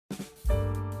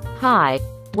Hi,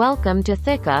 welcome to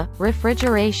Thiqa,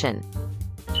 Refrigeration.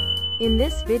 In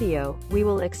this video, we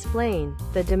will explain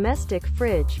the domestic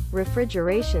fridge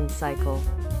refrigeration cycle.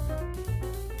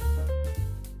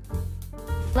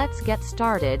 Let's get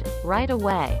started right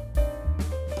away.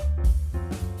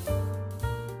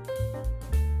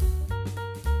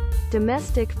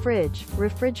 Domestic fridge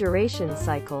refrigeration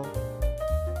cycle.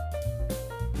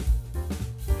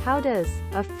 How does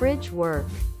a fridge work?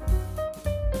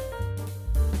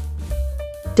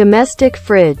 Domestic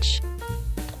fridge.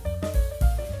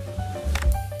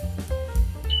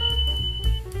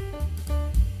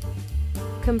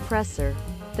 Compressor.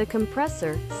 The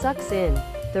compressor sucks in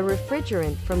the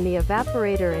refrigerant from the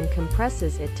evaporator and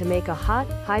compresses it to make a hot,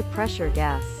 high-pressure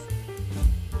gas.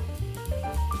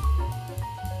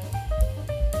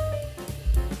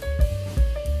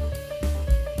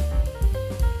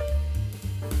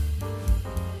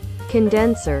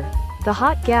 Condenser. The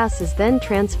hot gas is then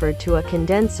transferred to a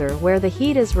condenser where the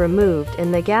heat is removed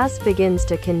and the gas begins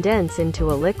to condense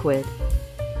into a liquid.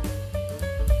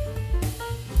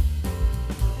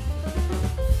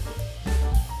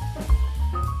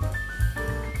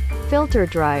 Filter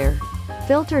dryer.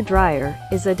 Filter dryer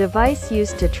is a device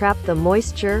used to trap the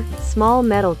moisture, small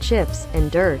metal chips, and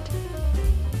dirt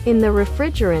in the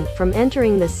refrigerant from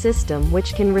entering the system,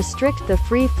 which can restrict the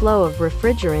free flow of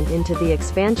refrigerant into the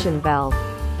expansion valve.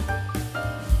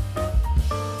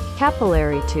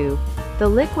 Capillary tube. The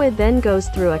liquid then goes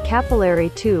through a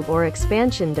capillary tube or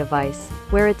expansion device,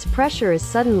 where its pressure is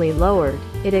suddenly lowered,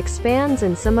 it expands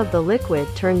and some of the liquid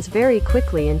turns very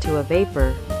quickly into a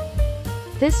vapor.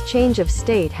 This change of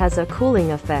state has a cooling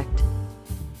effect.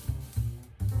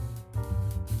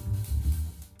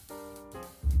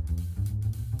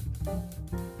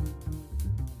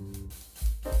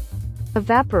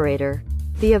 Evaporator.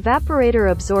 The evaporator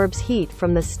absorbs heat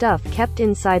from the stuff kept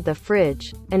inside the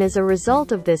fridge, and as a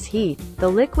result of this heat, the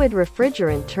liquid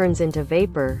refrigerant turns into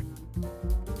vapor.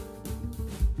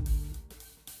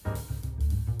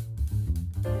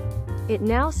 It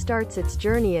now starts its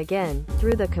journey again,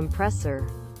 through the compressor.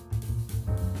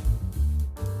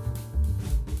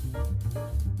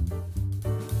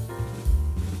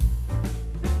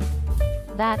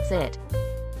 That's it.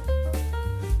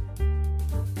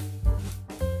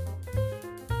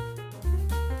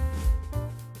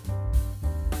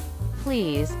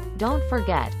 Please, don't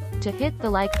forget to hit the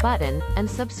like button and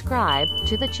subscribe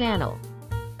to the channel.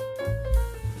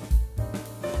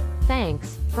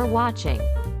 Thanks for watching.